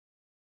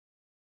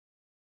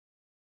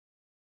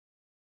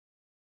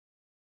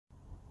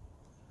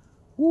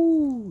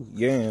Woo,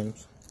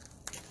 yams.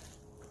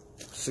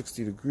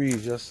 60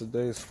 degrees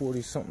yesterday. It's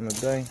 40 something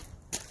today.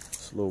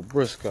 It's a little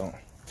brisk out.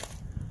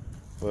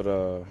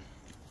 But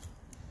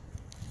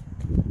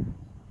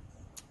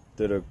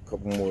did a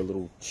couple more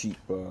little cheap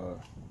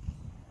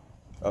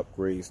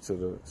upgrades to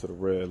the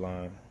red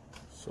line.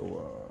 So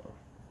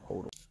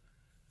hold on.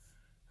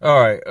 All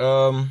right,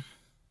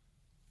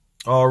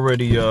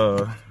 already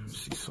let me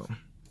see something.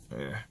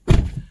 Yeah.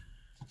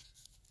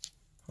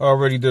 I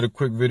already did a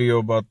quick video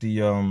about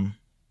the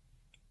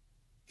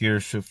gear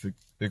shift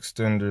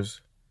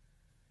extenders.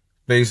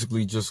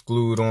 Basically just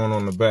glued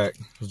on the back.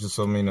 It's just,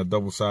 I mean, a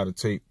double-sided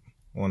tape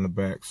on the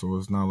back, so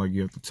it's not like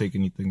you have to take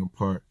anything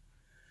apart.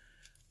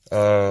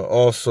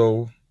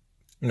 Also,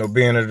 you know,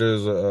 being it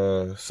is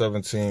a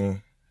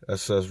 17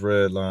 SS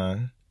red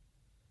line,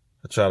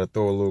 I try to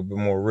throw a little bit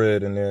more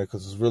red in there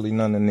because there's really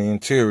none in the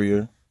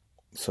interior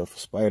except for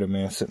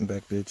Spider-Man sitting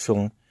back there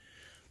chilling.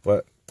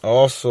 But I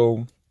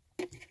also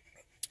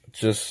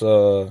just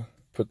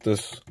put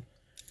this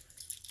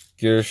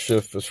gear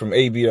shift, it's from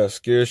ABS,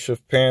 gear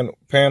shift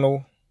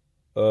panel,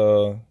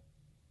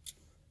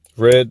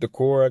 red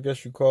decor, I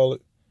guess you call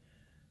it,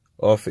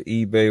 off of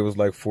eBay. It was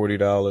like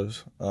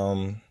 $40.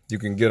 You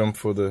can get them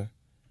for the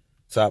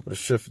top of the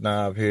shift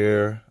knob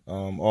here,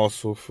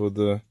 also for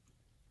the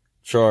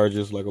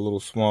charges, like a little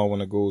small one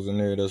that goes in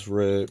there that's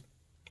red.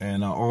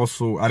 And I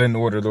didn't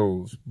order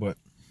those, but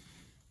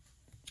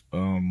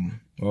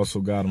also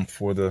got them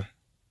for the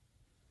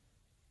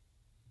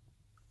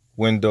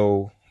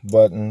window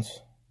buttons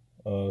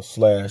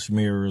slash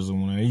mirrors or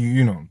whatever.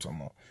 You know what I'm talking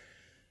about.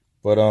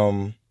 But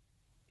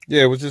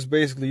yeah, it was just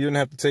basically you didn't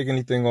have to take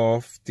anything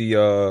off.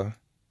 The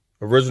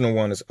original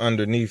one is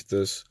underneath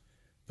this,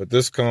 but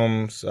this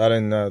comes, it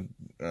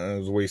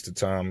was a waste of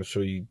time to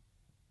show you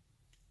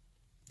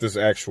this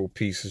actual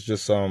piece. It's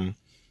just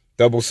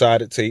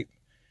double-sided tape,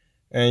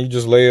 and you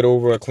just lay it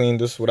over. I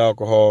cleaned this with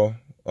alcohol.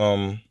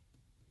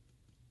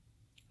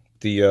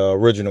 The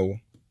original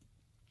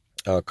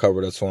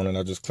cover that's on it,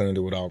 I just cleaned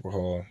it with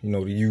alcohol, you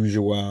know, the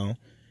usual.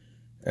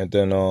 And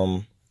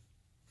then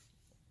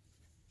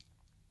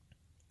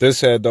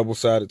this had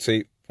double-sided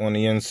tape on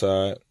the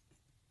inside.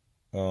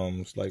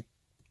 It's like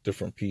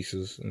different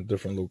pieces in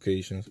different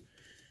locations,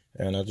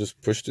 and I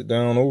just pushed it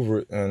down over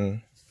it,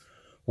 and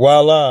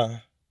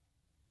voila.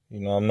 You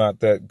know, I'm not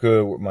that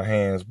good with my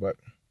hands, but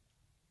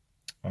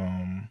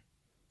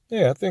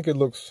yeah, I think it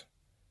looks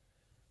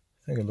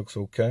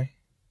okay.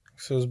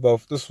 So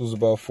this was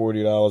about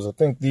 $40. I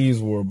think these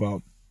were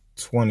about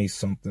 20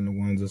 something, the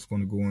ones that's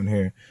going to go in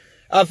here.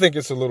 I think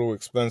it's a little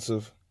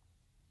expensive,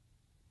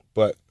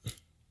 but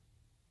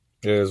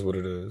it is what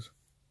it is.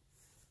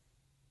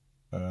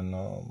 And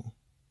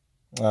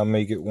I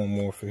may get one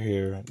more for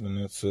here,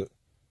 and that's it.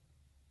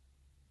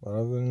 But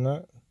other than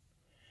that,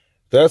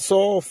 that's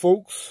all,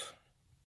 folks.